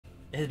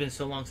It has been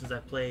so long since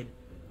I've played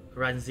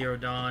Horizon Zero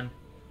Dawn.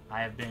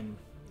 I have been,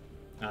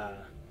 I've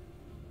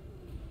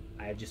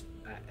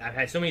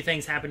had so many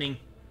things happening,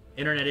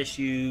 internet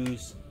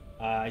issues.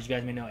 As you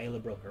guys may know,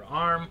 Ayla broke her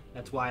arm.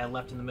 That's why I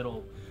left in the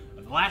middle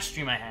of the last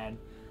stream I had.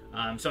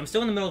 So I'm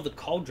still in the middle of the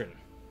Cauldron,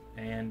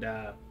 and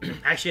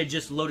actually I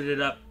just loaded it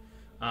up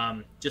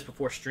just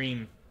before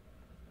stream,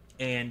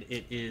 and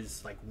it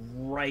is like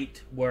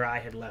right where I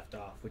had left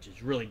off, which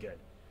is really good.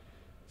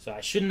 So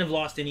I shouldn't have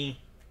lost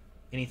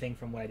anything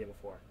from what I did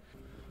before.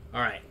 All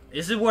right,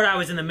 this is what I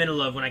was in the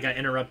middle of when I got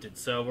interrupted.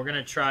 So we're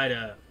gonna try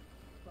to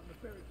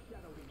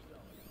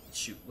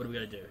shoot. What do we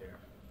gotta do here?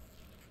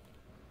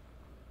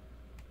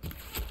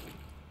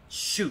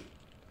 Shoot.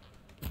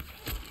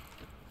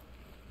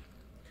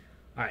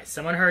 All right,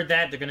 someone heard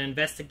that. They're gonna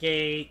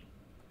investigate.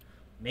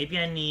 Maybe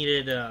I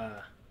needed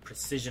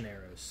precision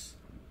arrows.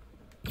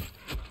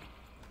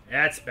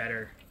 That's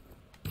better.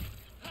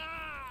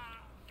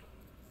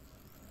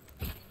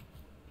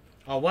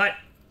 Oh, what?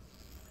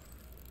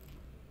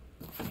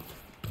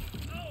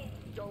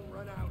 Don't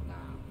run out now.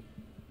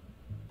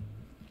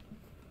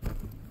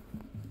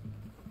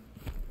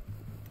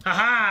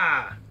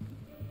 Haha!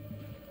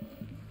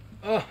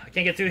 Oh, I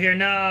can't get through here.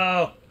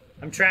 No!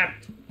 I'm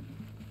trapped.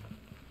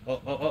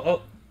 Oh, oh, oh,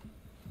 oh.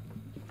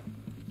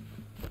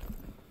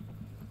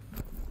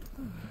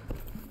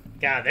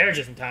 God, they're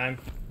just in time.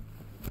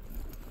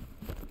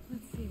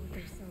 Let's see what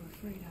they're so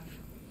afraid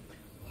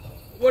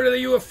of. What are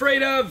you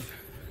afraid of?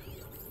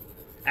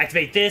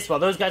 Activate this while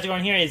those guys are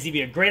going here. Is it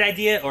a great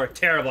idea or a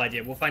terrible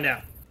idea? We'll find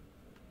out.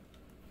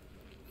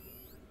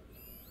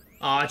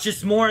 Aw, it's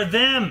just more of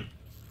them.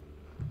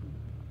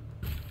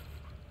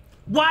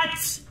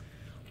 What?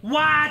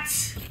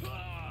 What?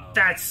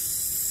 That's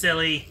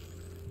silly.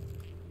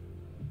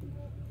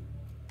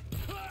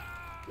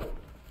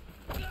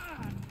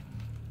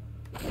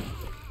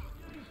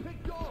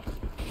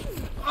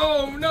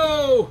 Oh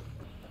no!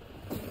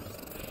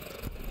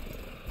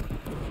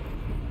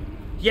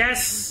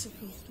 Yes!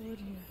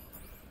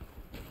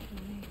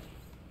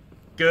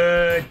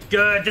 Good,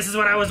 good. This is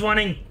what I was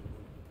wanting.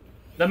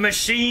 The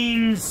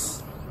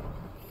machines.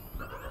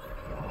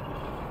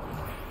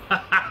 Ha ha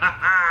ha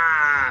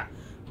ha!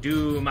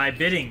 Do my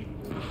bidding.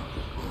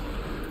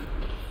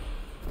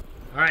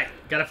 Alright,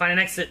 gotta find an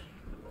exit.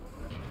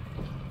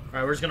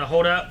 Alright, we're just gonna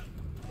hold up.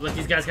 Let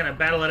these guys kind of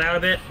battle it out a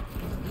bit.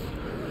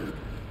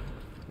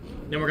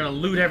 Then we're gonna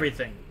loot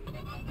everything.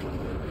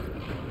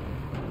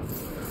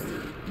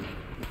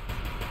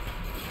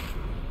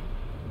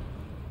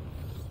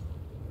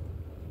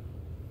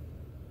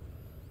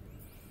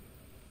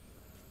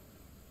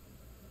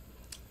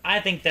 I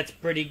think that's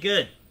pretty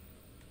good.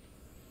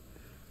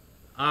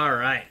 All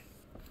right.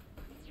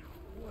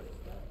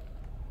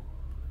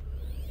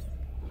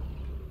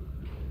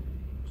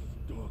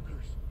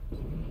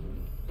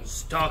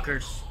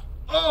 Stalkers.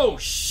 Oh,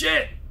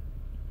 shit!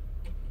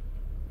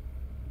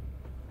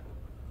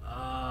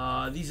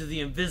 These are the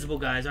invisible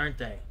guys, aren't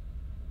they?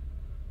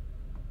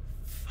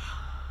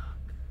 Fuck.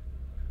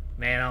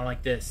 Man, I don't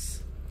like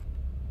this.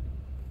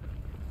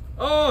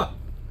 Oh!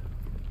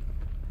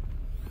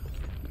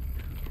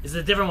 This is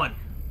a different one.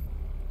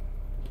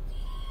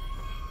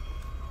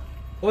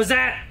 What was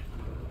that?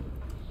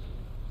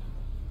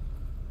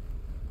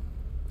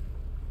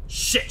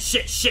 Shit,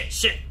 shit, shit,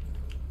 shit.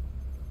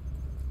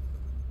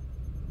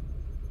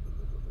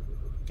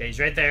 Okay,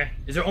 he's right there.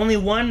 Is there only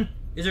one?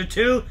 Is there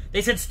two?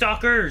 They said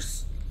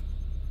stalkers.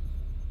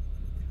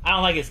 I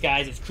don't like this,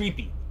 guys. It's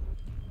creepy.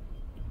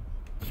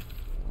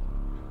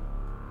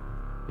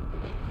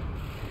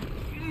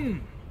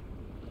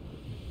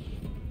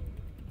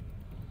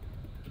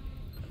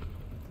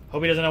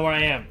 Hope he doesn't know where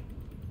I am.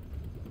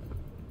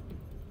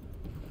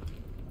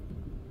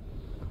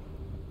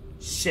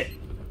 Shit.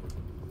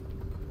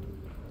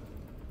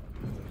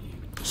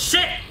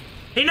 Shit!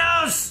 He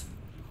knows!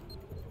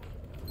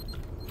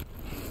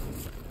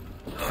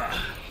 Ugh.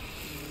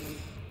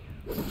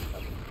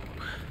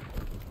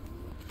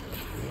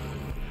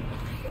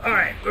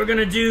 Alright, we're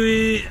gonna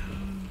do...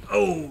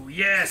 Oh,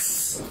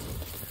 yes!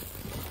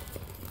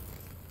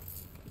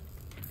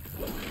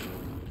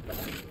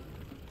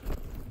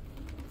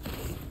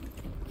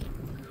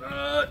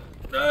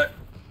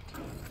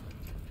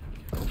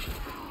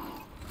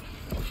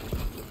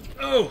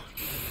 Oh!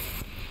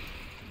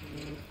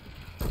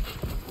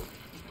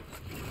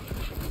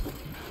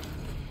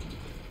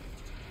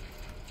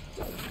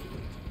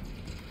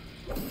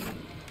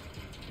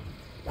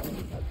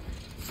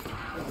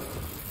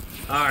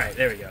 Alright,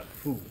 there we go.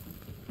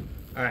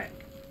 Alright.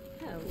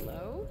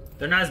 Hello?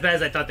 They're not as bad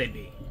as I thought they'd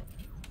be.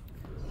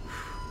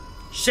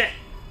 Shit!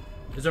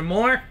 Is there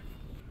more?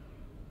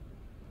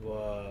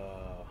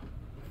 Whoa.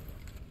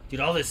 Dude,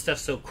 all this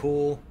stuff's so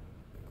cool.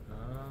 Oh.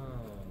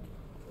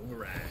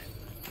 Override.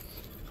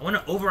 I want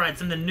to override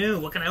something new.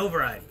 What can I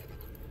override?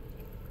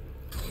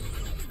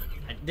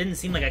 It didn't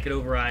seem like I could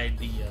override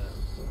the,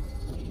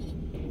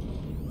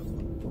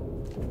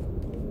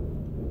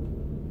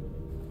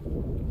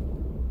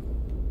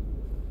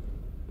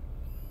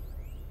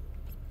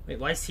 Wait,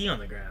 why is he on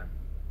the ground?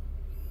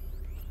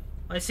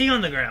 I see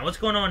on the ground. What's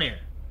going on here?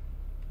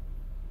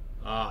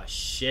 Oh,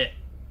 shit.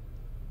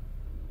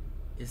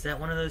 Is that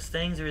one of those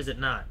things or is it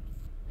not?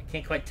 I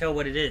can't quite tell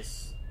what it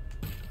is.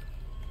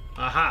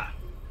 Aha.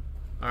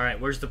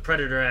 Alright, where's the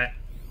predator at?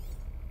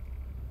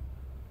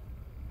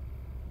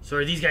 So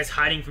are these guys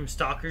hiding from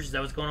stalkers? Is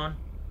that what's going on?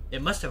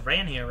 It must have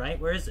ran here, right?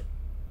 Where is it?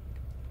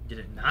 Did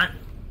it not?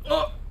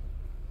 Oh!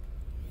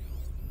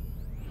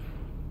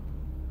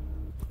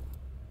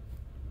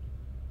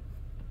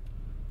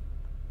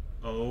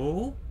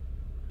 Oh?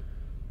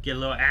 Get a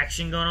little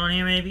action going on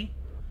here, maybe?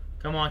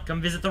 Come on,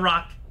 come visit the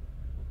rock.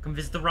 Come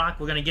visit the rock.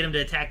 We're gonna get him to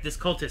attack this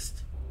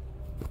cultist.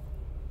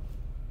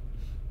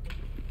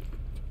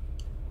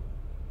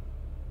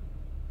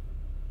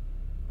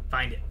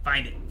 Find it,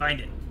 find it, find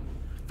it.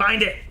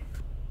 Find it!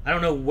 I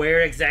don't know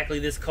where exactly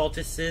this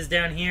cultist is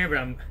down here,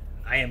 but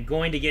I am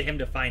going to get him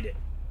to find it.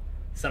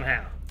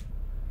 Somehow.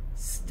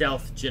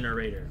 Stealth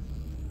generator.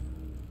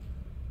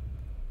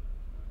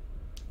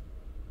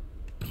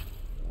 It's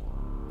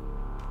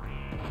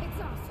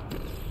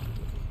awesome.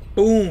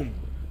 Boom!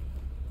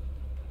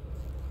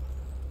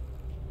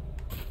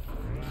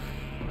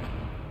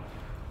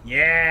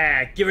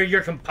 Yeah! Give her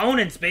your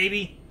components,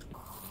 baby!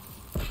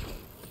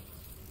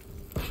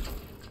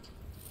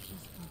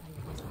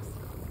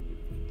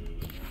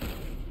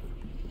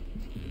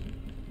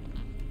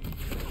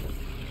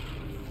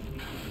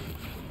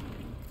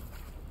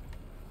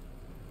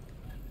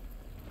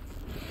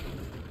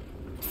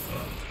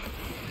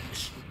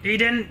 He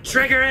didn't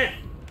trigger it!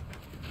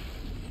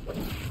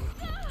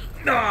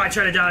 No, I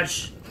tried to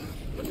dodge.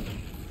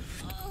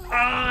 Oh,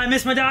 I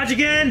missed my dodge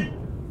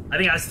again! I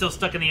think I was still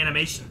stuck in the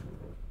animation.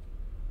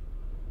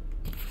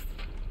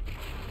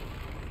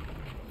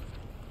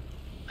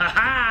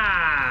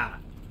 Ha-ha!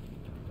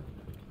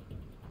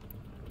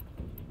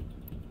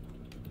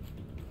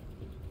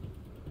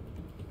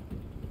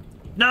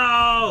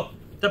 No!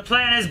 The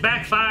plan has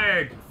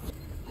backfired!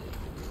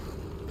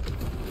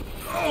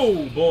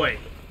 Oh, boy.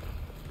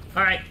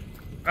 Alright.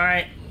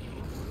 Alright.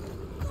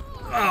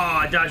 Oh,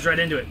 I dodged right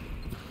into it.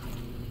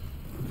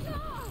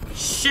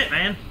 Shit,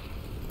 man.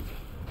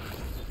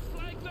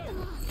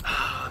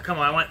 Oh, come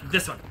on, I want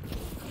this one.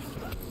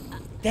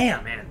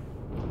 Damn, man.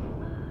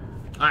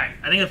 Alright,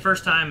 I think the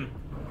first time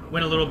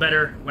went a little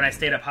better when I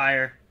stayed up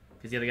higher,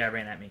 because the other guy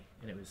ran at me,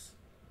 and it was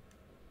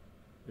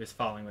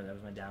falling, but that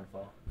was my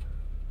downfall.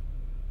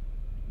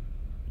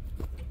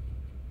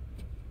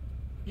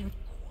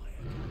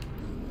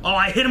 Oh,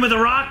 I hit him with a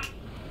rock?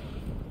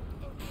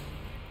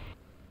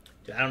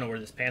 Dude, I don't know where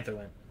this panther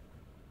went.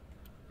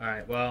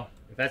 Alright, well,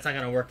 if that's not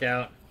gonna work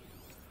out,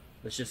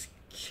 let's just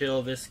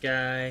kill this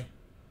guy.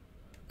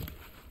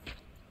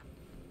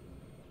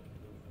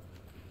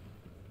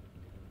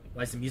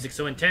 Why is the music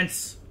so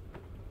intense?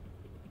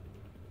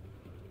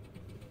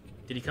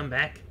 Did he come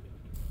back?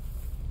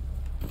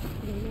 I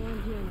don't know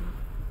I'm here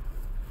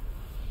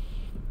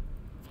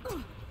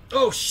now.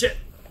 Oh, shit!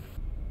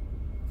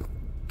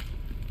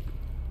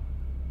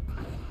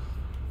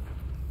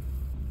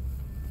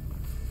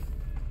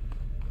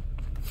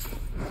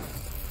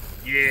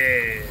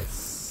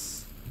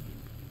 Yes!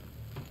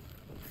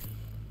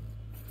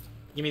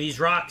 Give me these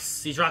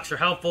rocks. These rocks are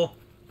helpful.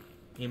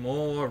 Need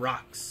more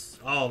rocks.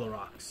 All the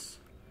rocks.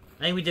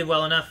 I think we did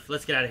well enough.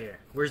 Let's get out of here.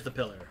 Where's the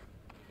pillar?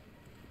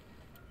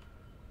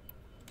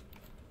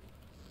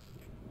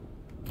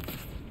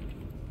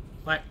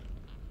 What?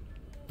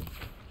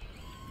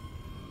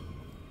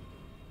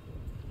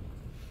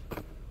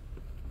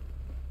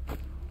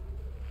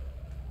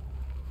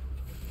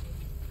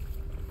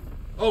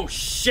 Oh,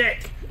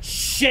 shit!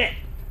 Shit!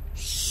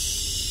 Shit!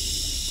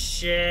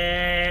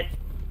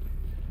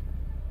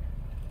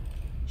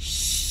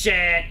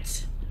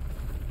 Shit!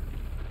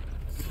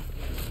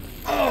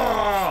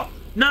 Oh!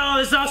 No,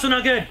 this is also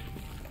not good!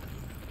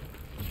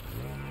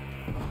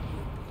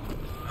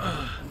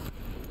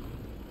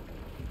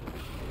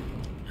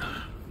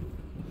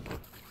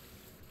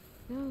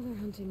 Now they're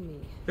hunting me.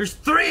 There's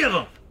 3 of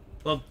them!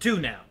 Well, 2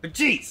 now, but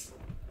jeez!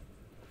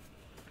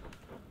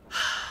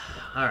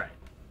 Alright.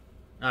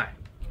 Alright.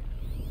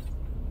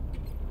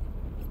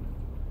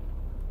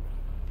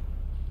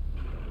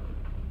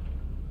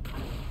 I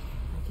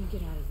can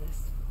get out of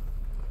this.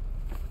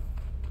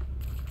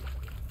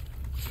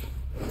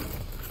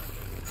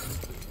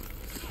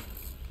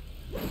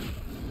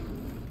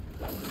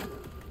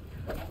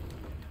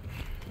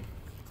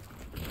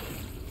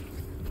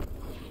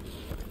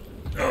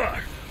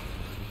 Ugh.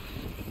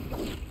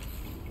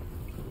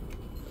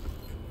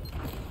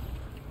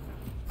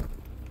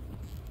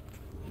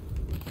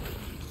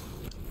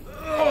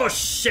 Oh,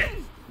 shit!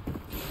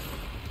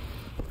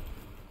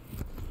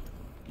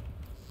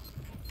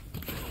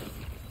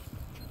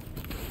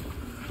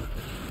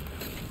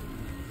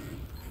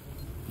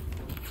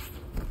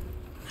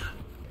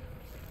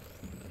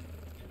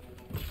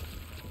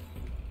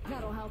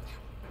 That'll help.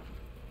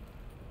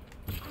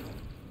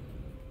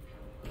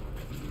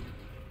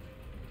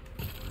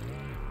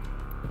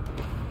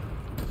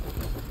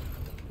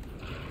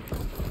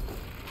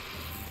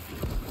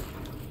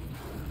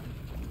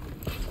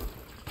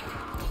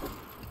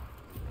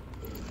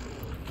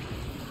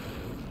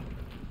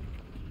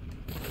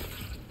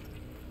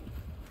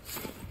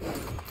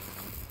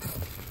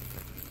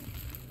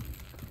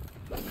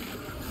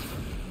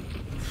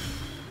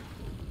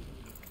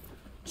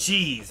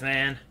 Jeez,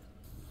 man.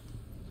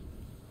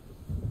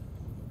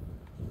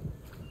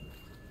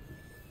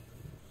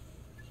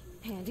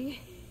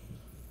 Handy.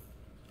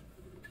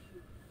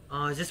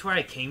 Oh, is this where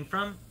I came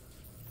from?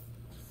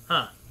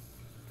 Huh.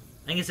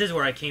 I think this is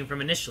where I came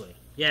from initially.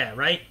 Yeah,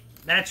 right?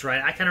 That's right.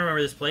 I kind of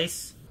remember this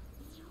place.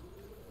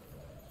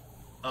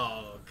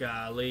 Oh,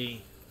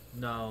 golly.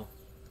 No.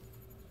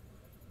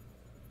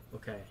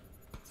 Okay.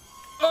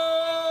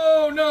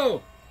 Oh,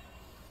 no!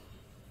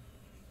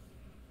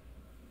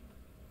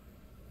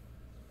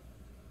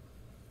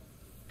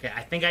 Okay,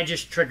 I think I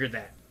just triggered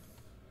that.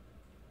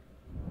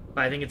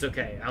 But I think it's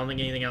okay. I don't think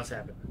anything else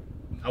happened.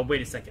 Oh,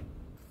 wait a second.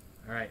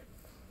 Alright.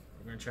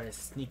 We're gonna try to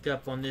sneak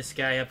up on this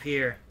guy up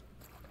here.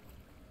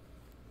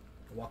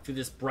 Walk through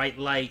this bright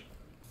light.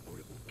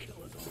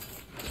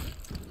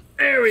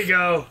 There we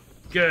go.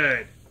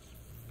 Good.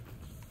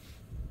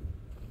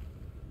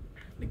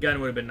 The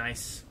gun would have been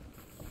nice.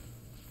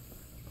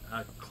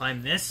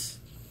 Climb this.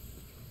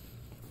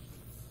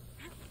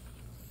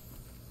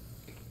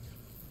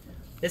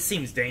 This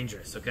seems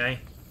dangerous, okay?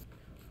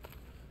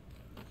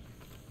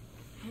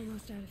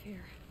 Almost out of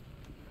here.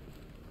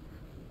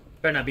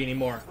 Better not be any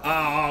more.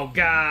 Oh,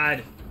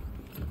 God.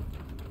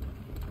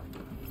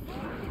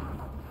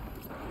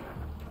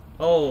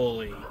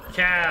 Holy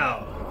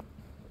cow.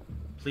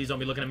 Please don't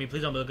be looking at me.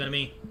 Please don't be looking at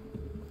me.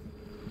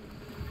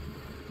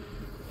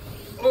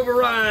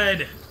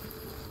 Override.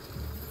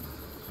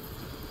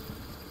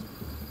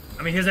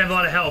 I mean, he doesn't have a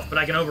lot of health, but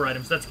I can override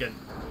him, so that's good.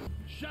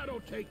 Shadow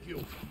take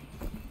you.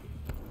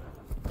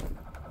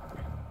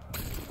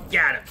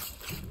 Got him.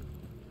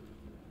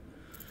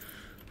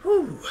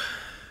 Whew.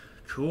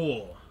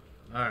 Cool.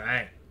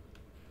 Alright.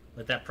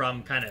 Let that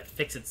problem kind of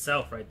fix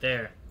itself right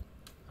there.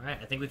 Alright,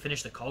 I think we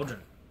finished the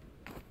cauldron.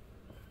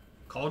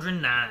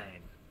 Cauldron 9.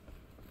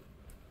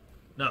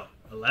 No,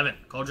 11.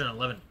 Cauldron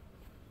 11.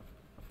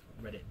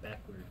 Read it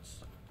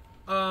backwards.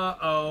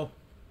 Uh-oh.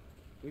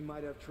 We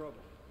might have trouble.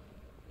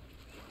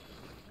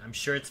 I'm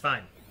sure it's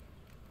fine.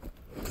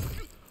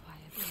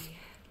 Quietly.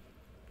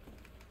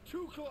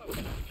 Too close.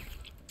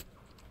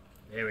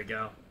 There we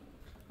go.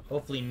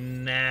 Hopefully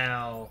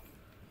now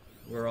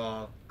we're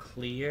all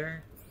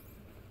clear.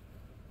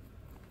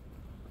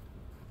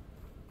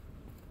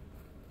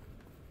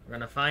 We're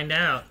gonna find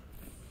out.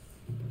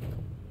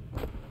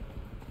 Well,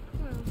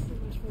 so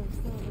much for a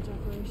salvage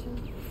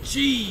operation.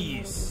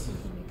 Jeez!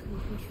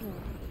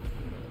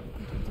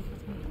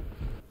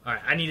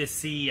 Alright, I need to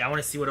see. I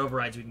want to see what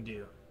overrides we can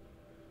do.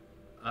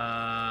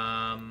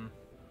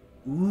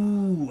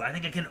 Ooh, I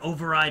think I can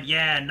override.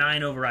 Yeah,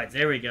 9 overrides.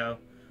 There we go.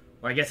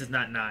 Or I guess it's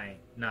not 9.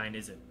 9,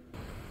 is it?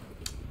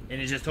 And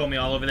it just told me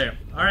all over there.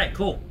 Alright,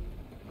 cool.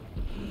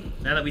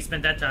 Now that we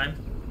spent that time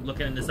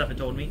looking into stuff it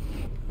told me.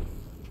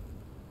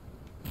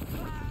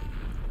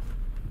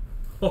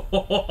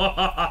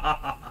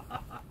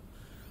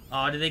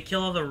 Oh, did they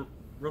kill all the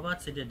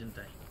robots? They did, didn't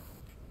they?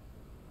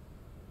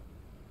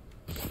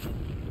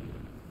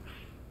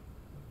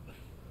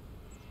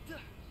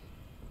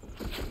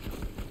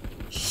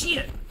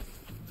 Shit!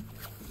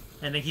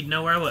 I didn't think he'd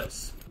know where I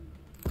was.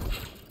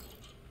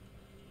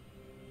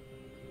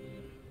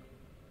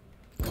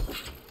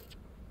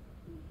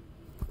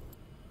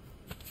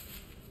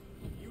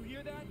 You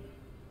hear that?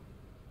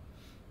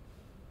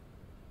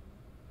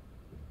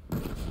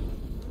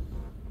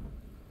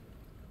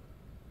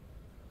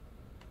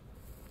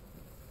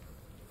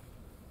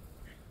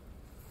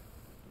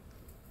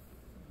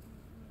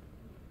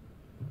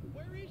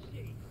 Where is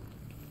she?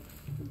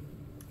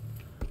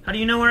 How do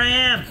you know where I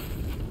am?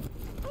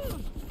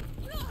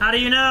 How do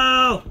you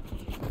know?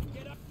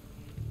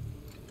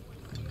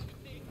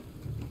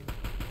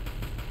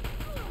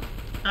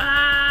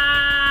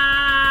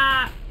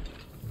 Ah!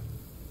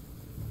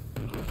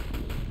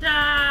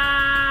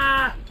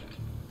 Ah!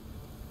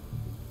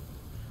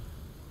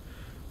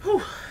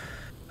 Whew.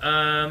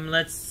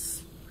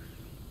 Let's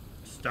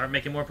start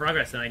making more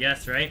progress then, I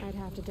guess, right? I'd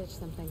have to ditch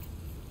something.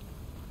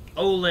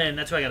 Olin,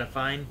 that's what I gotta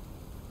find.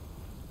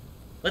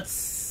 Let's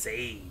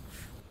save.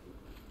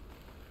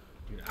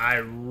 Dude, I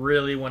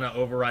really want to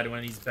override one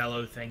of these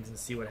bellow things and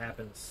see what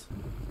happens.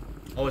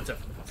 Oh, it's a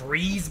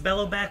freeze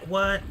bellow back?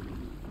 What?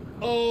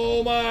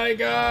 Oh my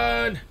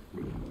god!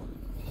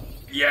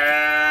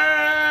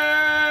 Yes!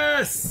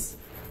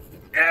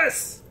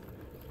 Yes!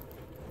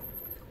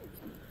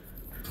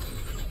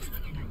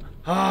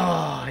 Oh,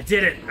 I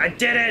did it! I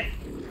did it!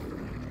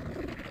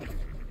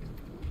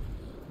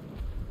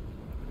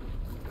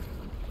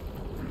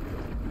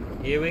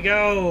 Here we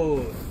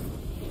go!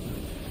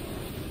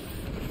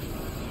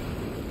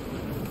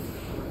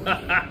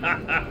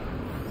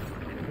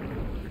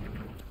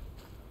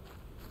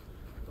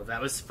 Well,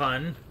 that was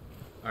fun.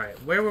 Alright,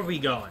 where were we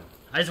going?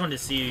 I just wanted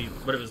to see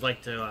what it was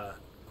like to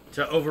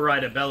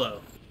override a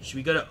bellow. Should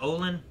we go to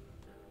Olin?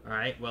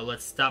 Alright, well,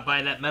 let's stop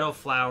by that metal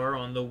flower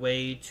on the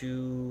way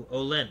to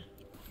Olin.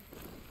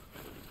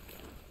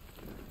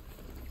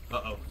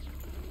 Uh-oh.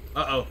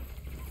 Uh-oh.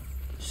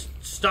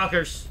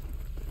 Stalkers!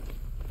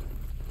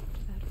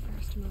 That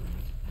first moment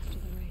after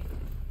the rain.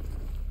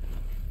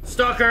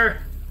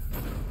 Stalker!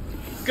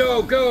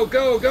 Go, go,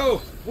 go,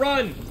 go!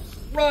 Run!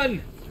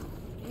 Run!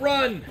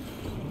 Run!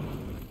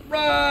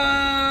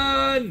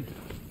 Run!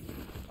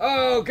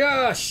 Oh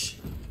gosh!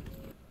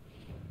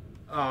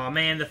 Oh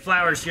man, the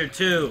flower's here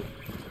too.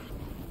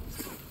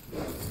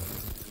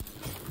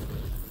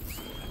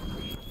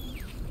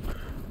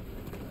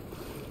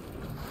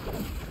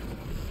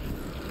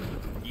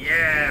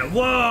 Yeah!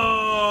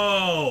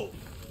 Whoa!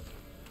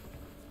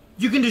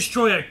 You can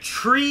destroy a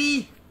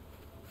tree?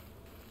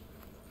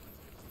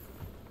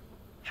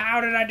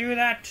 How did I do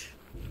that?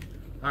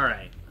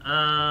 Alright,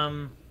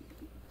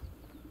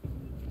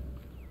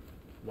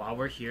 while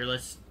we're here,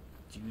 let's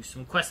do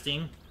some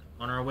questing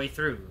on our way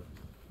through.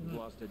 We've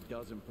lost a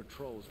dozen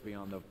patrols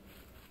beyond the... You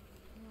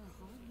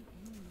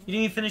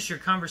didn't even finish your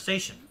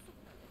conversation.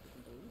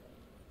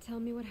 Tell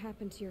me what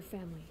happened to your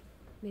family.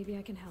 Maybe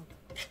I can help.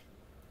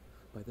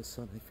 By the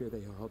sun, I fear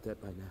they are all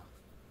dead by now.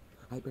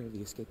 I barely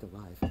escaped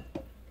alive.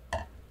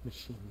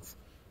 Machines.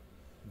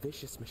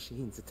 Vicious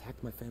machines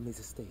attacked my family's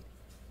estate.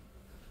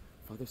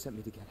 Father sent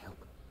me to get help.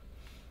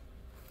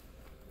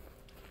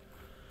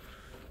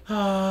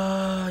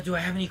 Do I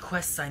have any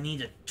quests I need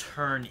to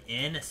turn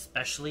in,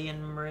 especially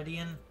in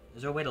Meridian?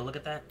 Is there a way to look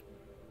at that?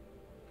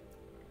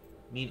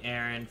 Meet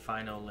Aaron,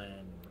 find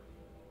Olin.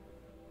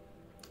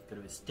 Go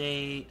to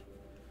estate.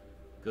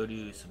 Go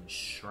to some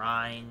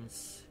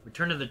shrines.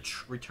 Return to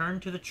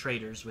the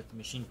traders with the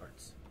machine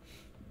parts.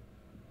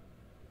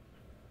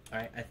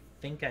 Alright, I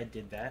think I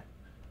did that.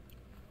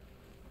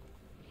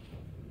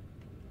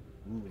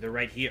 Ooh, they're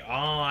right here. Oh,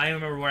 I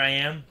remember where I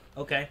am.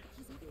 Okay.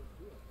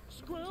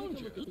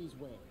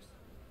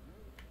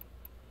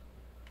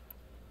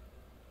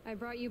 I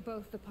brought you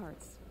both the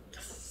parts.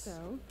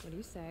 So, what do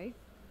you say?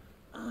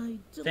 I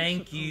don't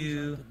Thank suppose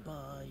you. I could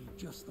buy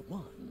just the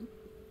one.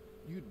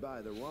 You'd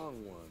buy the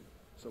wrong one.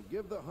 So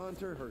give the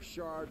hunter her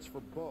shards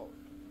for both.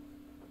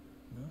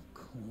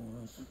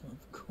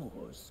 Of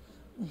course.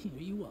 Here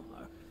you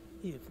are.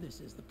 If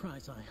this is the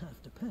price I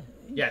have to pay.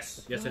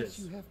 Yes, yes it Price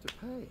is. you have to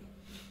pay.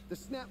 The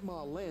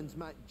Snapmaw lens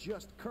might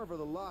just cover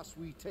the loss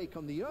we take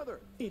on the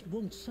other. It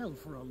won't sell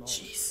for a long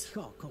Jeez.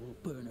 charcoal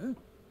burner.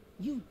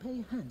 You'd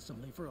pay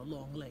handsomely for a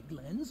long leg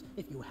lens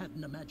if you had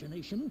an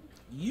imagination.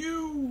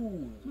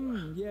 You!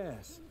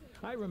 Yes,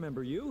 I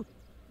remember you.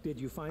 Did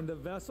you find the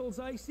vessels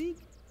I seek?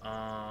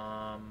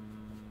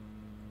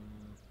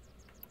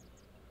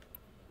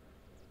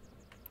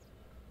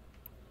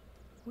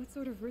 What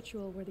sort of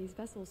ritual were these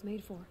vessels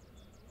made for?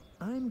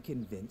 I'm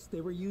convinced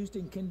they were used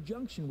in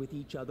conjunction with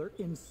each other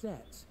in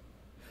sets.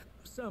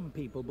 Some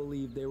people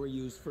believe they were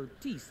used for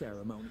tea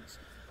ceremonies.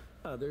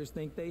 Others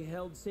think they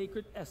held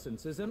sacred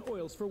essences and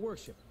oils for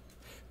worship.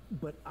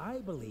 But I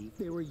believe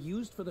they were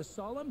used for the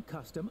solemn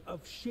custom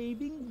of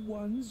shaving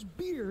one's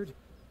beard.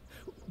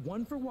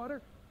 One for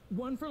water,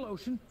 one for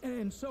lotion,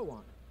 and so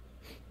on.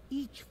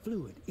 Each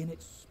fluid in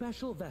its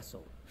special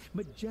vessel,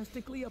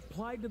 majestically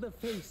applied to the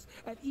face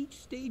at each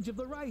stage of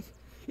the rite.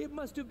 It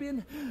must have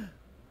been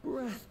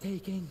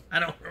breathtaking. I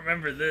don't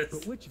remember this.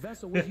 But which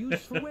vessel was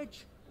used for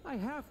which? I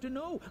have to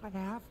know. I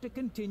have to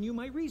continue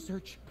my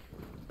research.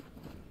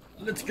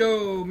 Let's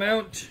go,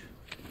 Mount.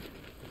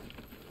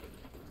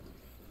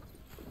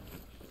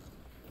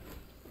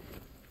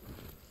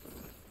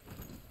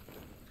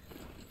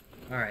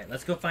 Alright,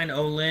 let's go find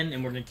Olin,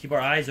 and we're going to keep our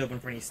eyes open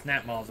for any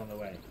snap malls on the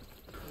way.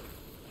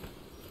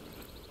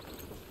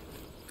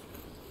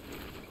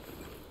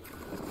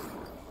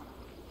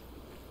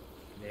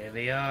 There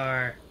they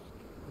are.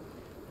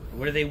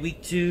 What are they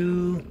weak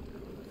to?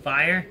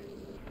 Fire?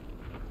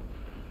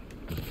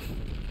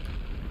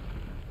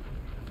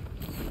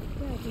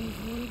 Bad day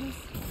for one of us.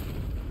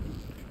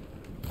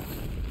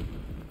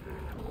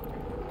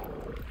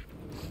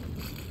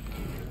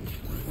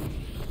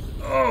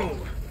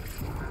 Oh!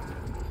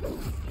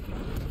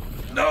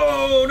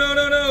 No, no,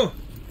 no, no!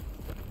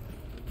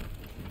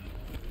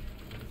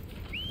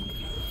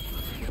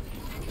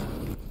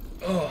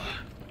 Oh.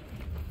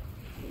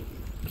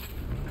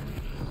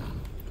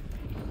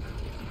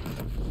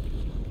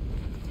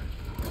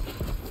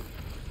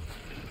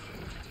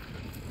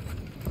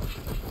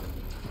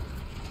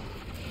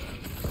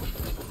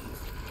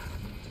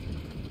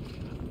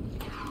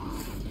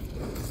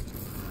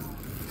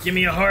 Give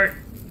me a heart.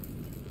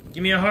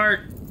 Give me a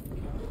heart.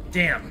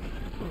 Damn.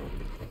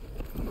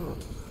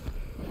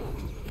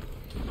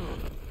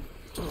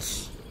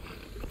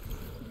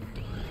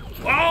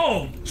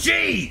 Oh,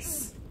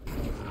 jeez!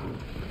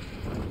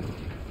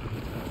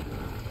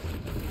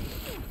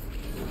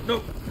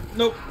 Nope,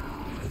 nope.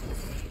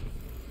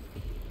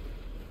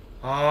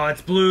 Oh,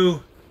 it's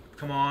blue.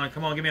 Come on,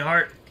 give me a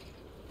heart.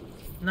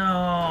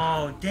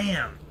 No,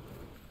 damn.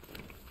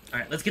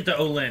 Alright, let's get to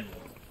Olin.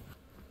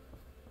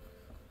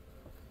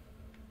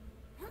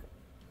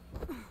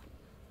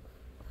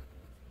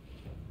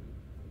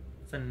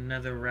 It's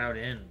another route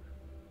in.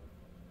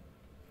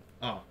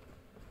 Oh.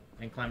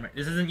 And climb right.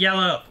 This isn't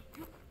yellow!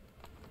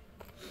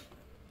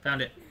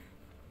 Found it.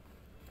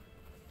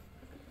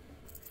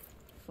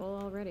 Full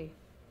already.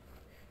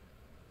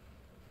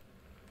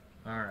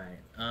 Alright,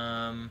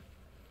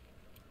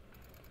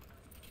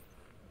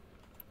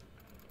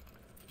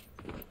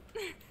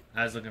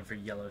 I was looking for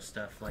yellow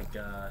stuff, like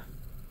an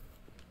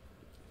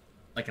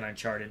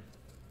Uncharted.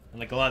 And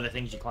like a lot of the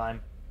things you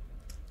climb,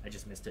 I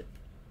just missed it.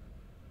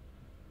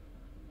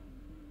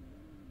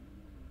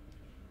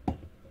 What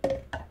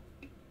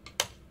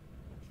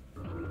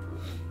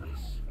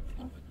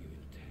you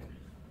intend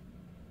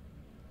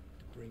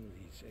to bring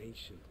these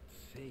ancient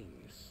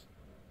things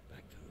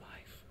back to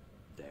life.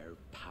 Their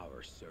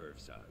power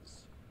serves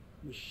us.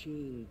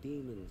 Machine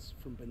demons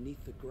from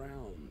beneath the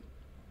ground.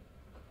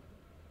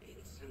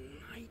 It's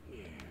a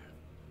nightmare.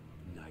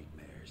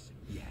 Nightmares,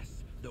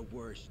 yes. The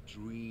worst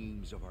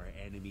dreams of our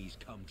enemies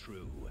come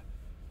true.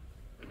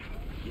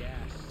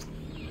 Yes.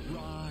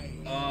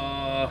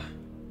 Rise.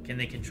 Can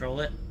they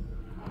control it?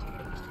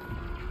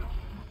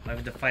 I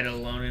have to fight it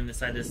alone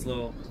inside this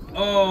little...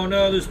 Oh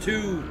no, there's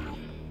two!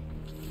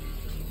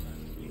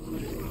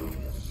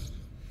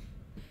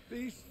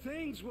 These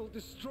things will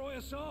destroy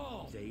us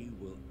all. They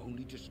will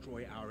only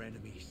destroy our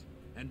enemies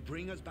and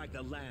bring us back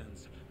the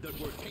lands that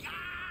were taken.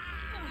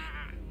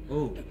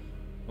 Oh.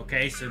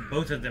 Okay, so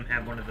both of them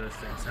have one of those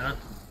things, huh?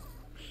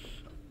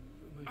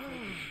 My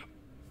focus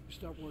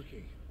stopped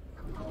working.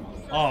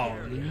 Oh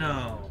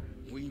no.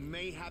 We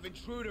may have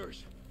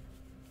intruders.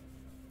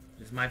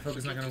 Is my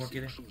focus not gonna work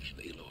either?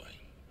 Aloy.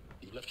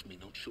 You left me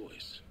no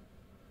choice.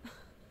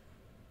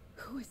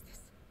 Who is this?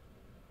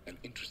 An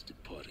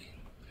interested party.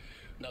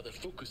 Now their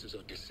focuses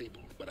are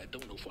disabled, but I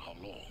don't know for how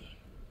long.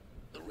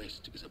 The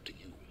rest is up to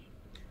you.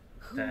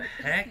 The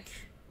heck?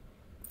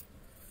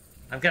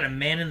 I've got a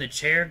man in the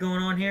chair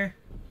going on here.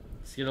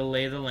 Let's get a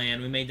lay of the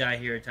land. We may die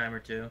here a time or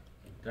two.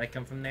 Did I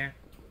come from there?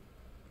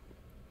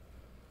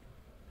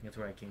 That's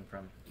where I came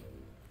from.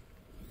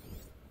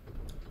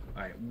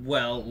 Alright,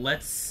 well,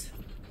 let's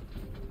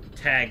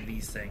tag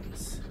these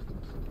things.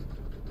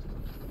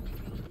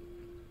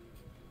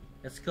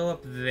 Let's go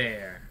up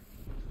there.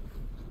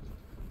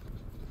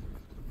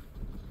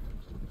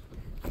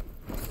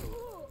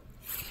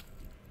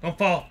 Don't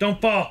fall!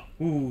 Don't fall!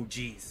 Ooh,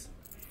 jeez.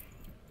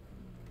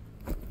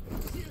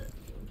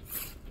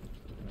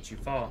 Don't you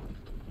fall.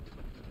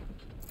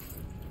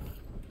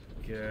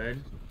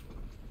 Good.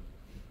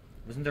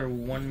 Wasn't there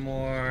one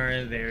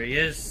more? There he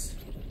is.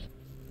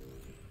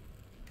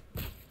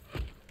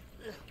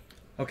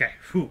 Okay,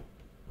 whew.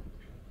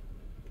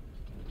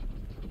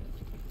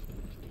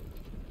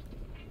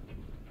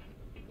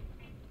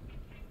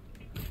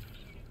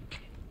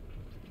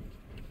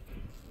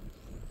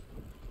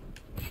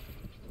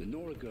 The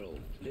Nora girl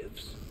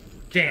lives.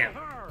 Damn.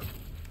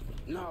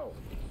 No,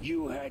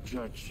 you had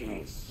your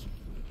chance.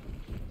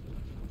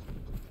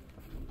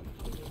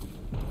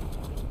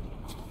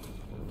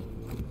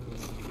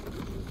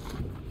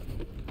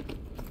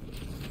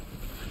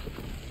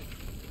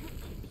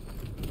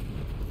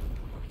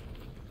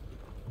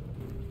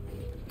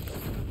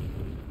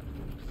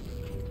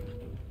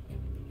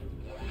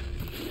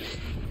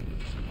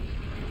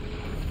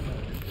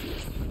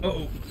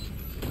 Uh-oh.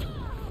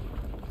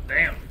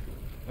 Damn.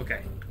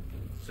 Okay.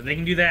 So they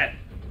can do that.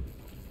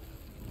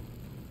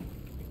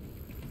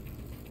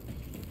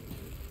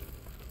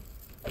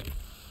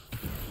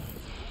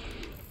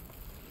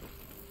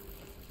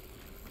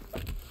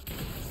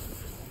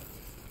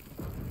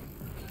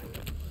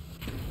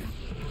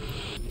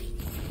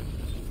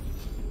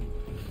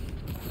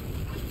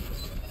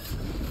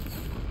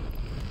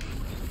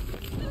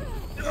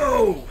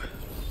 Oh!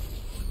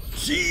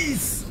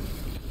 Jeez!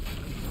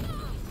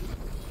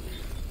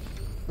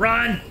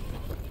 Run!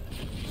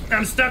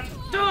 I'm stuck.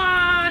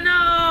 Oh,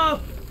 no!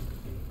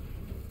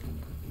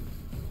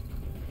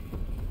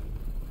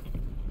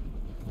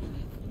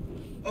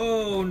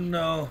 Oh,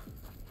 no.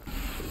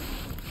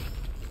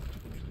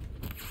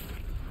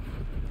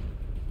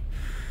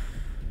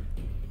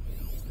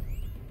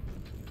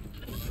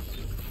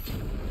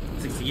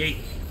 $68.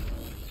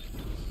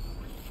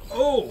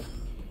 Oh!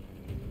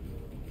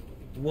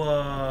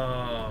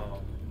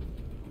 Whoa.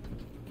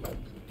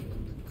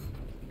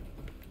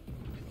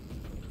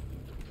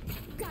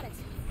 Got it.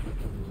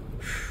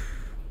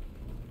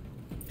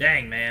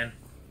 Dang, man.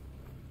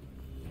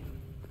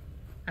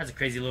 That's a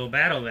crazy little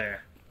battle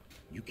there.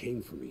 You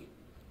came for me.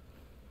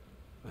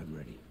 I'm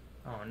ready.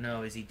 Oh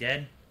no, is he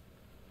dead?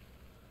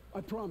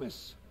 I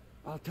promise.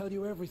 I'll tell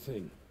you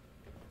everything.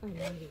 I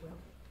know you will.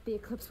 The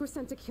Eclipse were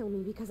sent to kill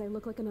me because I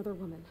look like another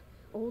woman.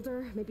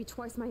 Older, maybe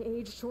twice my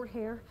age, short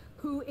hair.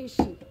 Who is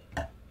she?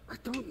 I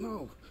don't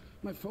know.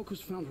 My focus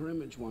found her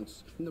image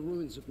once in the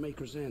ruins of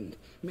Maker's End.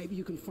 Maybe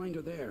you can find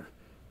her there.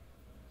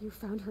 You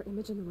found her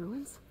image in the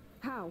ruins?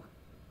 How?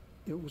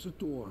 There was a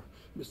door.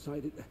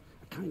 Beside it,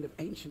 a kind of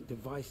ancient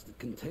device that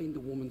contained the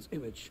woman's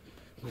image.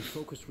 My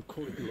focus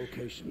recorded the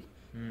location.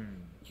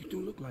 You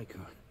do look like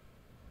her.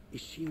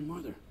 Is she your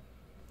mother?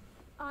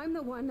 I'm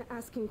the one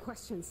asking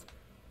questions.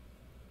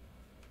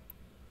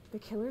 The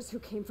killers who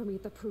came for me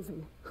at the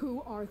Proving,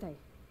 who are they?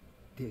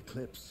 The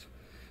Eclipse.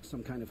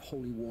 Some kind of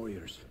holy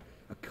warriors.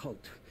 A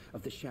cult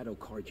of the Shadow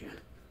Carja.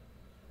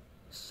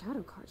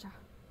 Shadow Carja?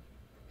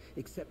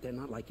 Except they're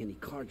not like any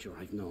Carja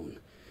I've known.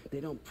 They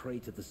don't pray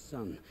to the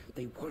sun.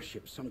 They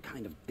worship some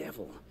kind of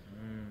devil.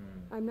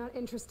 I'm not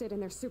interested in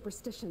their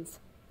superstitions.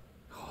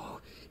 Oh,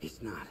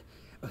 It's not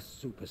a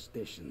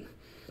superstition.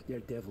 Their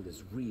devil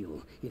is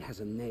real. It has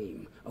a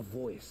name, a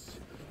voice,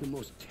 the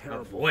most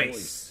terrible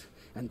voice.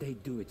 And they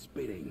do its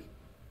bidding.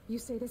 You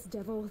say this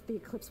devil the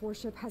Eclipse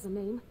worship has a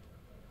name?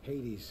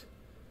 Hades.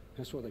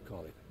 That's what they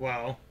call it.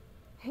 Wow.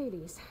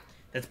 Hades.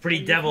 That's pretty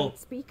And devil. you can't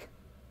speak?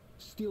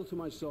 Steel to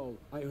my soul.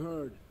 I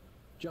heard.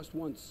 Just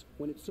once,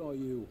 when it saw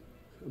you.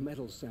 A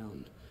metal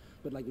sound.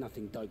 But like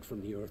nothing dug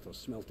from the earth or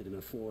smelted in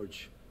a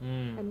forge.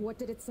 And what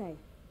did it say?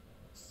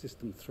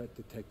 System threat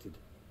detected.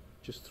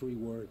 Just 3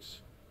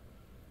 words.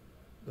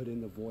 But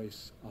in the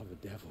voice of a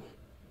devil.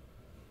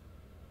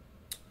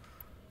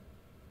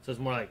 So it's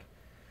more like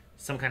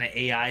some kind of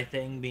AI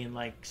thing being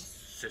like,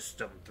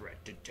 system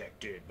threat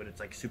detected, but it's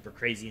like super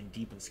crazy and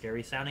deep and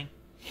scary sounding.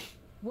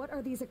 What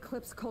are these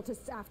Eclipse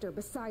cultists after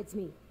besides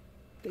me?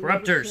 They never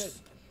Corruptors. said.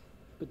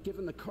 But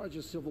given the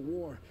Carja civil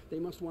war, they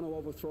must want to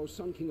overthrow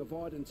Sun King of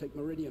Odd and take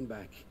Meridian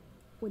back.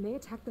 When they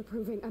attacked the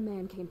Proving, a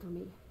man came for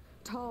me.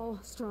 Tall,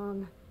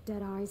 strong,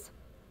 dead eyes.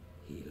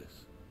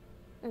 Healers.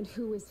 And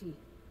who is he?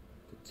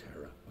 The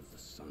terror of the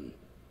sun.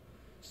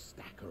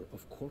 Stacker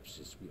of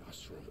corpses, we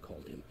Oseram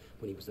called him,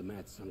 when he was the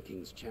Mad Sun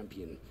King's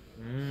champion.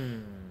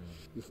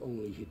 If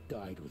only he'd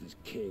died with his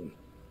king.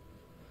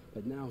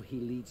 But now he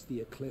leads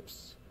the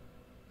Eclipse.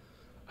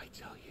 I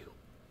tell you,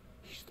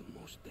 he's the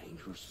most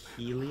dangerous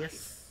man alive.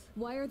 Helios?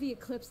 Why are the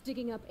Eclipse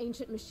digging up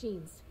ancient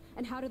machines?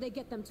 And how do they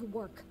get them to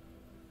work?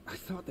 I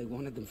thought they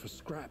wanted them for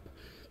scrap,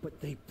 but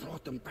they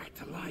brought them back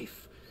to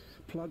life.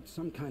 Plugged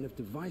some kind of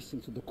device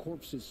into the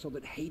corpses so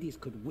that Hades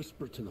could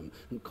whisper to them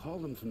and call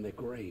them from their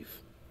grave.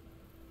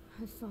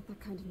 I've fought that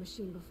kind of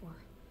machine before.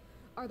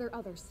 Are there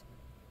others?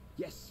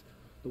 Yes,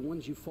 the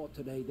ones you fought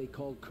today they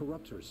called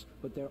corruptors,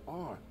 but there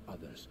are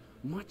others,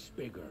 much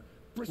bigger,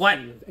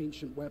 bristling with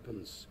ancient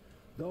weapons.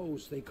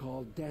 Those they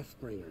call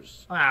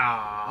Deathbringers.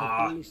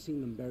 I've only seen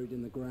them buried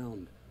in the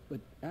ground, but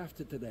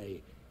after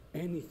today,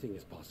 anything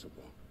is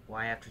possible.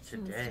 Why after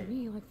today? Sounds to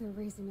me like they're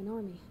raising an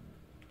army.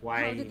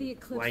 Why? How did the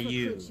Eclipse Why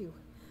recruit you?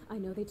 I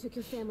know they took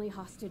your family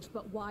hostage,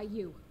 but why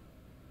you?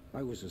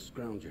 I was a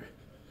scrounger,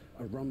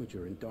 a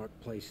rummager in dark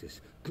places,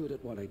 good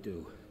at what I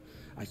do.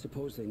 I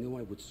suppose they knew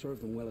I would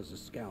serve them well as a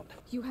scout.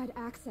 You had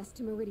access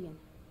to Meridian.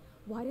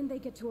 Why didn't they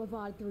get to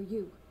Avad through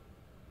you?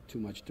 Too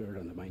much dirt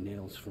under my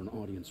nails for an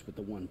audience with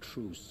the one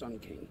true Sun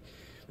King.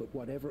 But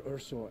whatever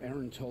Ursa or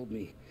Aaron told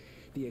me,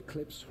 the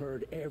Eclipse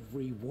heard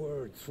every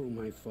word through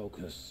my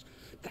focus.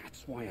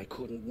 That's why I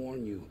couldn't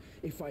warn you.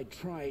 If I'd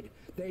tried,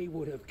 they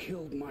would have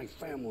killed my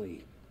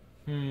family.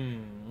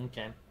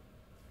 Okay.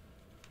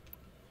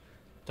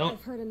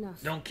 I've heard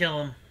enough. Don't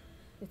kill him.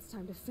 It's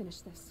time to finish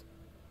this.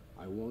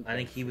 I won't. I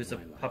think he was a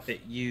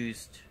puppet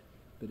used.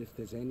 But if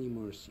there's any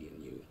mercy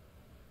in you,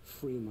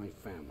 free my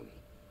family.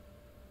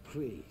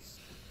 Please.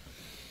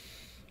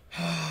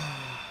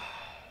 I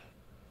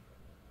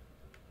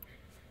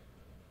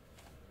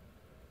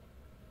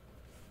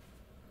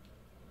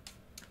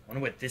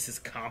wonder what this is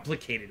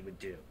complicated would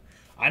do.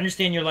 I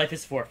understand your life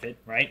is forfeit,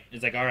 right?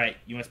 It's like, all right,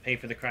 you must pay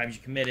for the crimes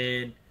you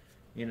committed,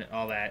 you know,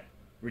 all that.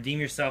 Redeem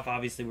yourself.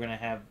 Obviously, we're gonna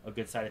have a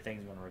good side of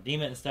things. We're gonna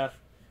redeem it and stuff.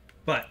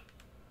 But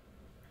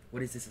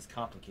what is this as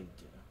complicated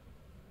to?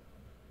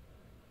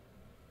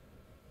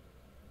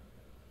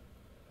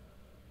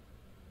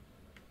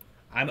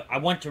 I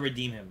want to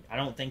redeem him. I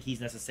don't think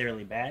he's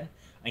necessarily bad.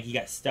 I think he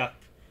got stuck,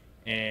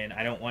 and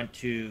I don't want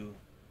to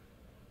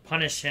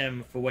punish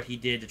him for what he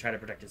did to try to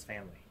protect his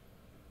family.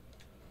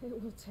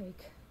 It will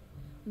take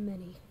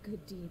many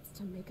good deeds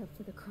to make up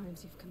for the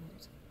crimes you've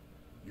committed.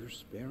 You're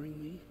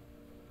sparing me?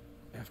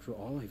 After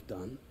all I've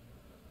done?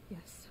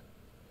 Yes.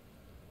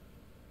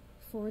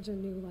 Forge a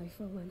new life,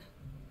 Roland.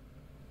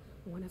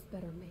 One of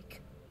better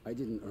make. I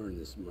didn't earn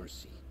this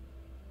mercy,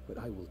 but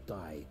I will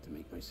die to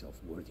make myself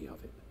worthy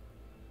of it.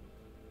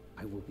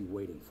 I will be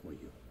waiting for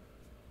you.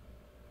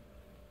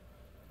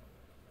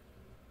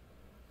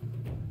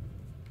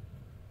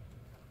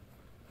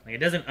 Like, it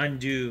doesn't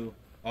undo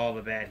all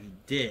the bad he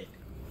did,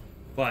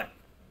 but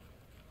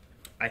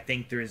I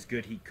think there is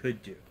good he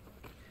could do.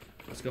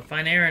 Let's go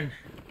find Aaron.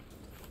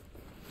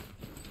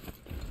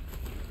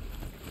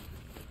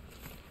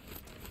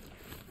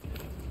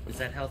 Is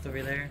that health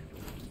over there?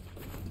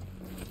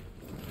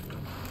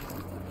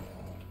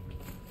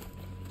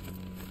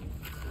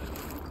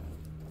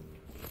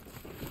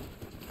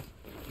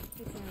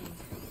 It's Aaron.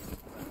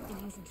 And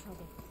he's in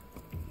trouble.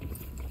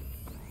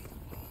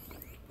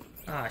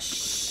 Ah,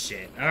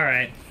 shit.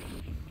 Alright.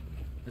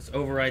 Let's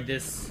override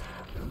this.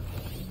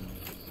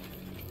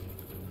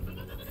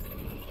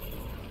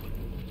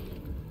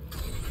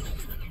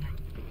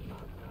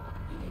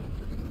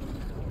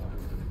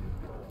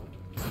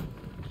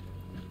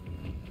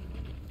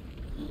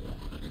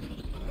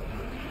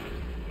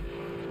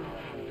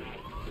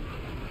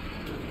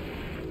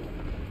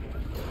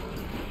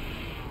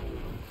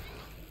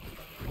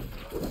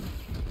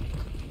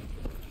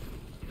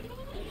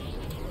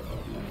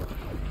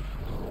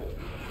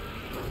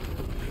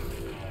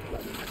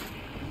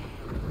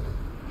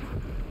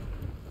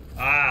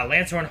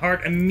 Lancer on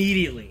heart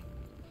immediately.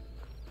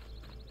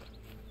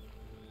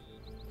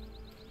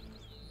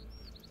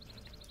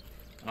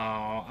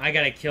 I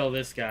gotta kill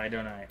this guy,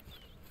 don't I?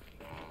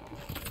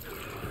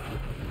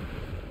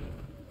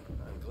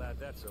 I'm glad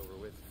that's over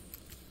with.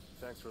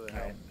 Thanks for the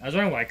help. Alright. I was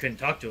wondering why I couldn't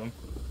talk to him.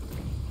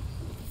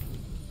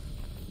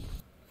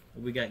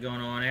 What we got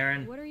going on,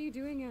 Aaron? What are you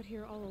doing out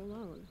here all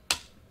alone?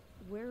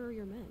 Where are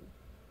your men?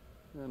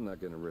 I'm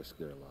not gonna risk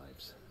their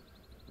lives.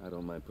 I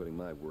don't mind putting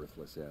my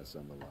worthless ass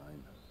on the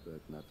line, but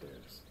not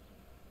theirs.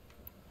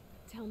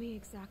 Tell me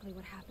exactly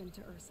what happened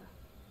to Ursa.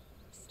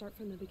 Start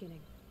from the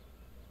beginning.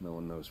 No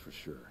one knows for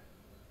sure.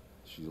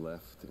 She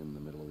left in the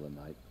middle of the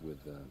night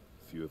with a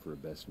few of her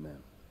best men.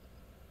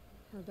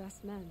 Her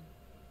best men?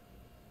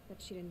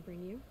 But she didn't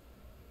bring you?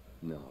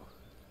 No.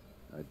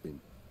 I'd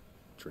been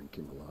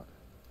drinking a lot.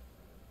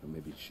 Or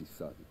maybe she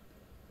thought...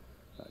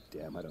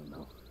 damn, I don't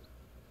know.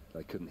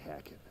 I couldn't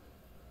hack it.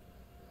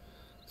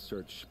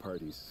 Search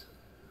parties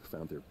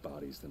found their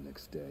bodies the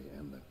next day,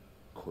 and the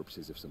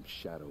corpses of some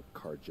Shadow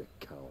Karja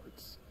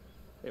cowards.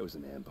 It was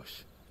an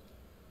ambush.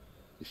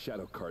 The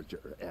Shadow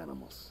Karja are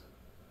animals.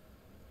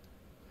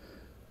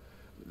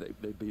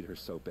 They beat her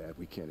so bad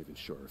we can't even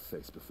show her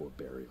face before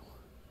burial.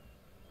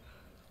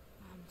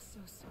 I'm so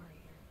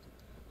sorry.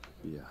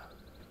 Yeah,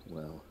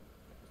 well,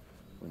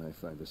 when I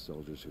find the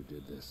soldiers who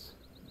did this,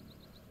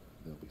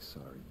 they'll be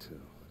sorry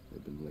too.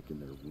 They've been licking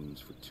their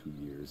wounds for 2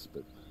 years,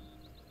 but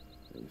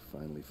they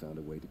finally found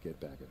a way to get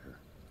back at her.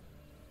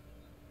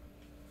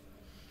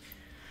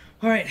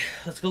 Alright,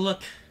 let's go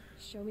look.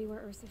 Show me where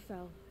Ursa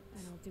fell,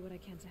 and I'll do what I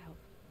can to help.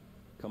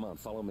 Come on,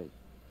 follow me.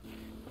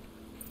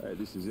 Alright,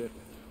 this is it,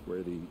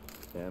 where the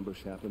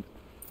ambush happened.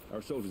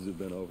 Our soldiers have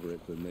been over it,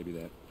 but maybe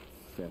that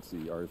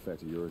fancy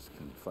artifact of yours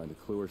can find a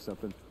clue or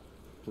something.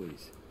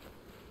 Please.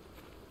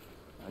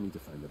 I need to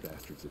find the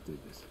bastards that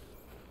did this.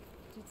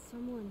 Did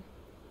someone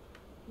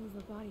move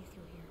a body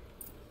through here?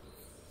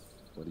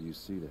 What do you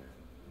see there?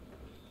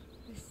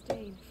 This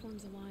stain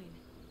forms a line,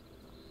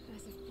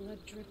 as if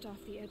blood dripped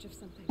off the edge of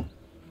something,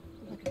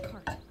 like a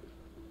cart.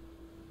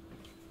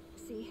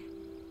 See?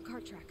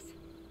 Cart tracks.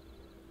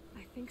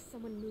 I think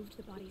someone moved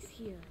the bodies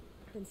here,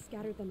 then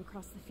scattered them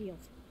across the field.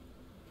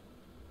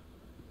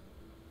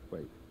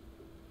 Wait.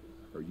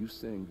 Are you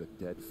saying the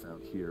dead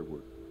found here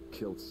were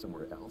killed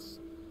somewhere else?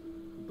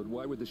 But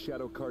why would the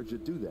Shadow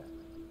Karja do that?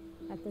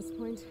 At this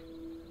point,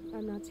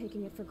 I'm not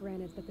taking it for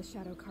granted that the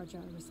Shadow Karja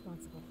are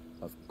responsible.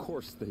 Of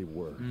course they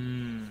were.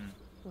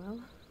 Well,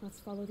 let's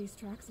follow these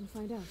tracks and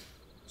find out.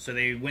 So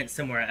they went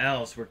somewhere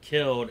else, were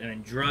killed, and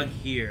then drug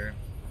here.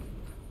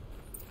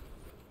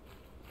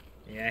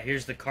 Yeah,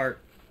 here's the cart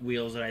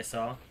wheels that I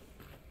saw.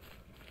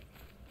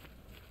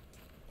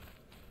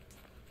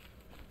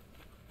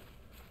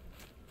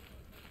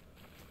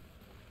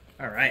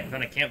 Alright,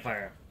 found a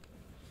campfire.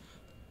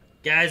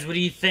 Guys, what do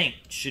you think?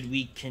 Should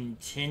we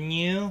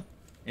continue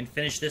and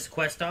finish this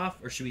quest off,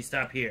 or should we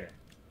stop here?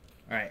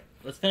 Alright,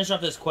 let's finish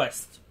off this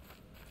quest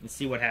and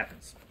see what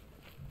happens.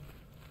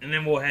 And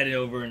then we'll head it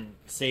over and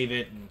save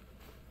it and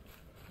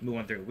move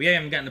on through. We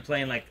haven't gotten to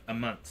play in like a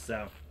month,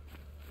 so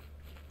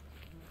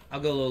I'll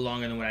go a little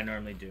longer than what I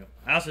normally do.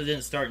 I also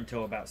didn't start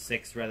until about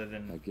 6 rather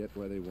than I get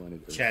why they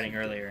wanted chatting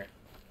earlier.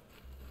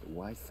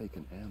 Why fake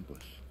an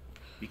ambush?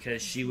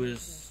 Because she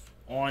was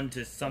on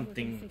to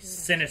something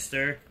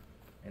sinister,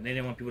 and they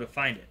didn't want people to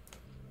find it.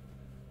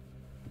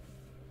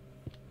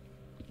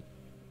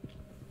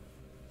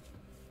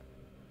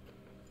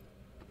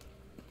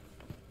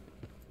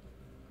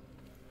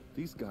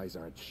 These guys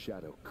aren't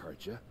Shadow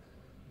Karja.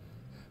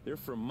 They're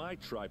from my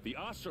tribe, the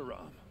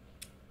Asuram.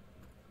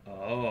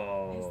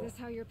 Oh. Is this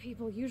how your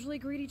people usually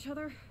greet each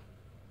other?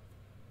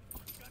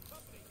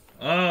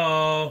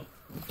 Oh.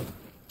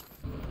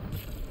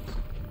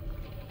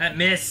 That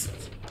missed.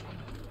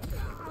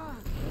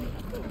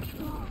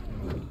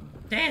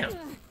 Damn.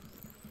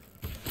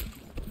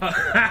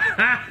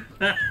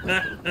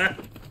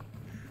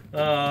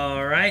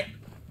 All right.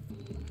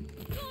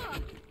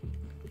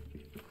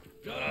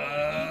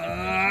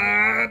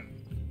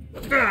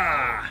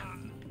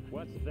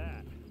 What's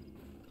that?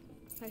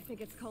 I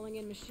think it's calling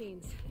in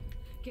machines.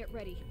 Get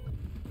ready.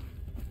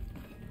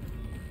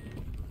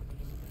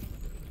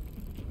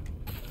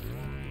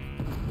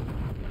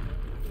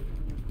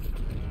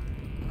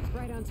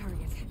 Right on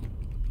target.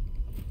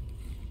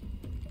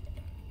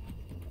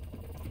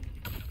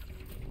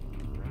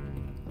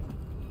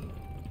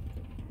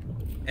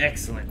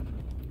 Excellent.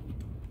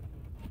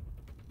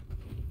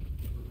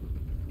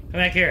 Come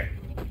back here.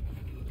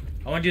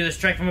 I want to do the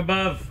strike from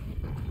above.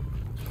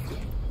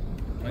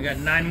 I got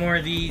 9 more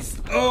of these.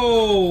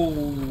 Oh,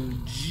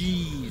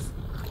 jeez.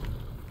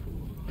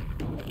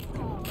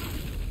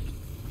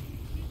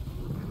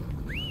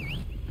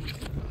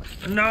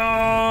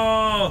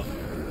 No!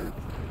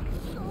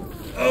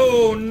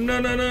 Oh, no,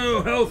 no,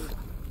 no. Health.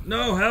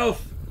 No,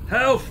 health.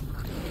 Health.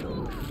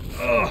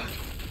 Ugh.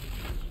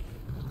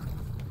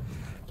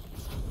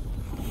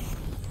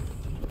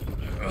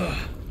 Ugh.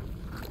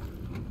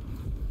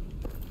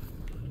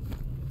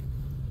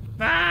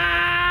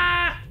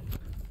 Ah!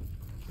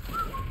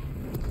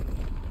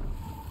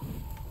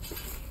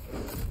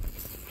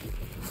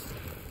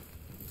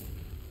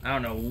 I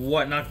don't know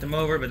what knocked him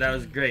over, but that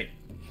was great.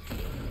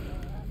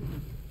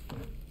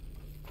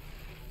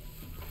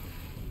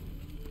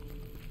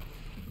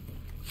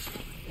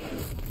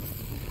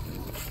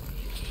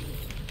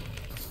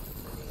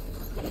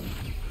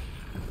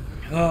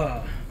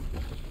 Oh.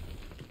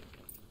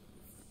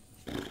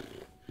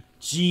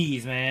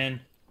 Jeez, man.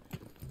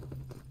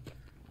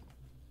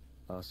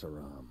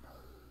 Asaram,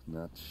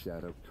 not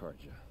Shadow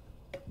Karja.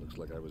 Looks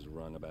like I was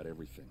wrong about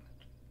everything,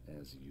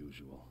 as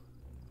usual.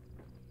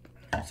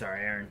 I'm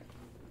sorry, Aaron.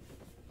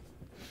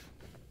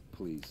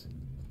 Please,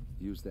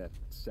 use that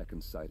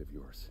second sight of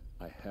yours.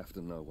 I have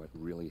to know what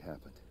really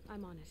happened.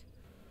 I'm on it.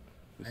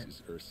 This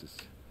is Ursa's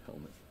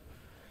helmet.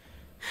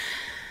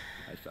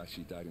 I thought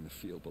she died in the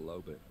field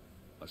below, but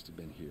must have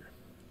been here.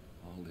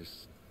 All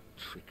this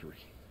trickery.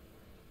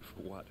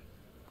 For what?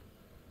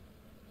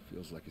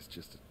 Feels like it's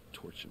just to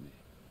torture me.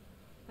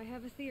 I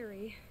have a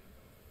theory,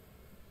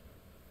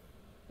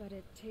 but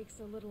it takes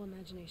a little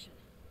imagination.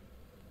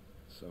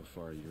 So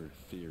far, your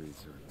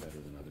theories are better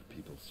than other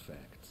people's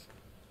facts.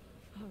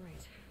 All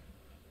right.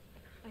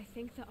 I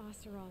think the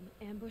Oseram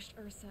ambushed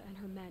Ursa and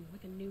her men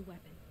with a new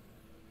weapon.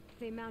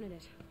 They mounted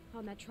it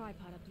on that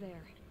tripod up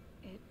there.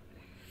 It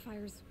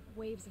fires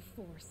waves of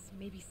force,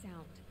 maybe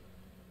sound.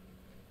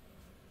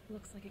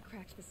 Looks like it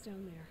cracked the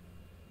stone there.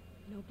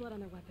 No blood on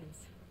their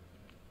weapons.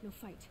 No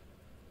fight.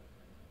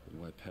 But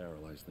why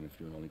paralyze them if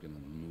you're only going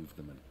to move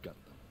them and gut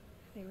them?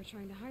 They were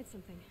trying to hide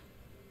something.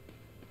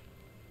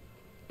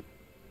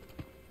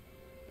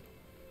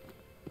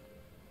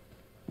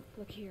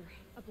 Look here,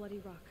 a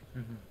bloody rock.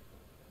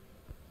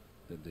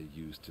 That they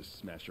used to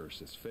smash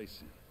Ursa's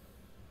face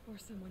in. Or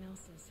someone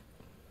else's.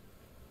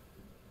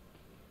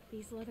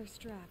 These leather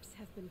straps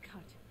have been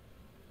cut,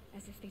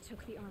 as if they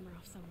took the armor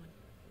off someone.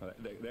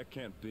 That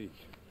can't be.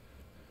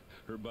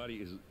 Her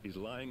body is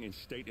lying in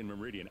state in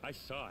Meridian. I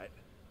saw it.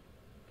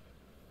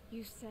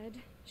 You said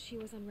she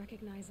was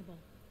unrecognizable.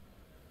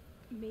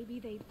 Maybe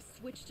they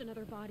switched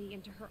another body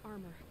into her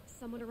armor.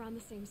 Someone around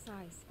the same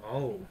size.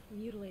 Oh.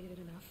 Been mutilated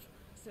enough,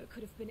 so it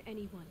could have been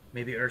anyone.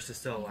 Maybe Ursa's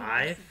still Even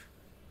alive? Ursa.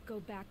 Go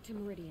back to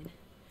Meridian.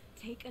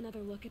 Take another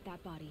look at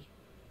that body.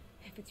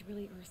 If it's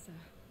really Ursa,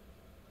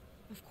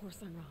 of course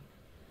I'm wrong.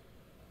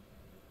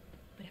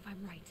 But if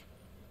I'm right...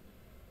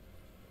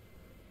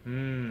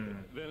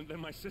 Then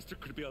my sister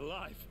could be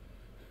alive.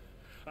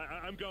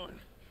 I'm going.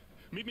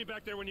 Meet me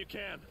back there when you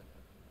can.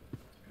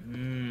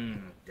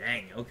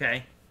 Dang,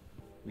 okay.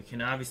 We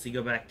can obviously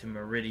go back to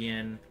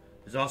Meridian.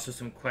 There's also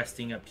some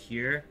questing up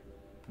here.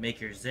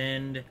 Maker's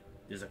End.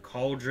 There's a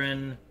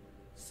cauldron.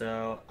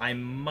 So I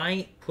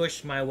might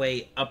push my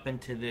way up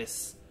into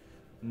this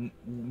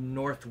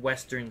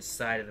northwestern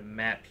side of the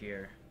map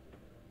here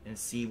and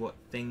see what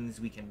things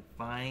we can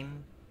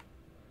find.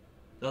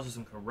 There's also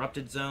some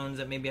corrupted zones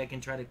that maybe I can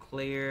try to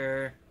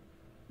clear.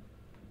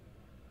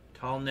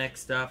 Tall neck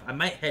stuff. I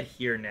might head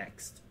here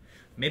next.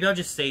 Maybe I'll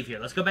just save here.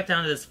 Let's go back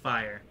down to this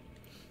fire.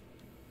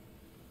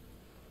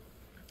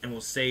 And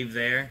we'll save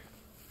there.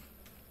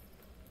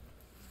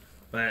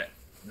 But,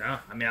 no.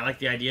 I mean, I like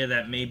the idea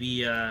that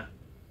maybe,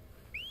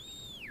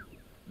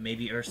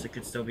 maybe Ursa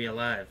could still be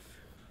alive.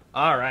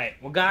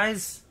 Alright. Well,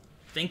 guys,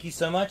 thank you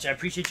so much. I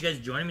appreciate you guys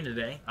joining me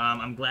today.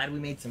 I'm glad we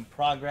made some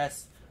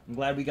progress. I'm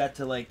glad we got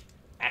to, like,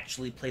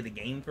 actually play the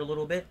game for a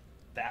little bit.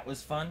 That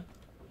was fun.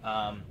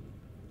 Yeah,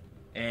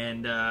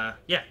 now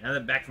that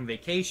I'm back from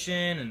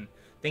vacation and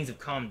things have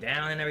calmed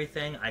down and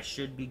everything, I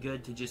should be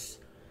good to just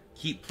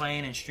keep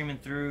playing and streaming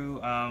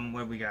through.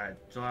 What we got?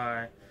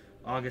 July,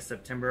 August,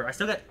 September. I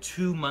still got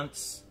 2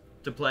 months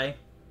to play.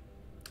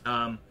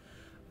 My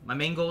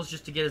main goal is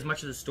just to get as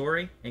much of the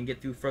story and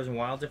get through Frozen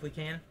Wilds if we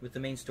can with the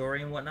main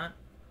story and whatnot.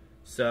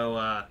 So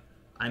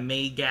I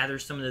may gather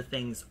some of the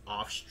things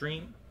off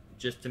stream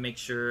just to make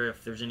sure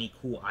if there's any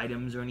cool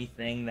items or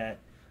anything that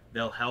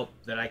they'll help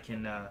that I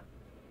can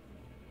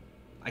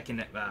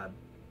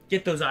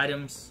get those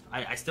items.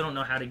 I still don't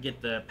know how to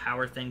get the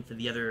power thing for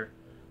the other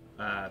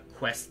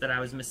quests that I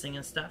was missing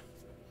and stuff.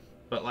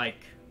 But, like,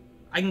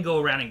 I can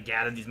go around and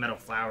gather these metal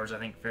flowers, I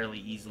think, fairly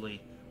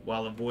easily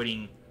while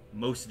avoiding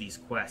most of these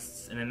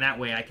quests. And in that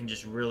way, I can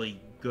just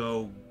really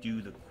go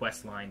do the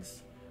quest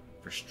lines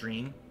for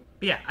stream.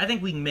 But yeah, I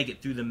think we can make it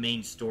through the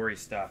main story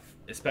stuff,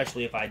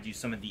 especially if I do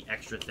some of the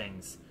extra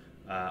things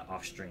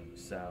off stream.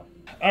 So,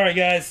 alright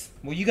guys,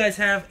 well you guys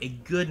have a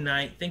good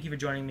night. Thank you for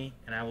joining me,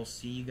 and I will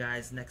see you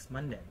guys next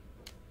Monday.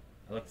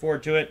 I look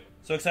forward to it.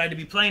 So excited to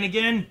be playing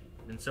again.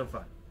 It's been so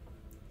fun.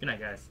 Good night,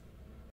 guys.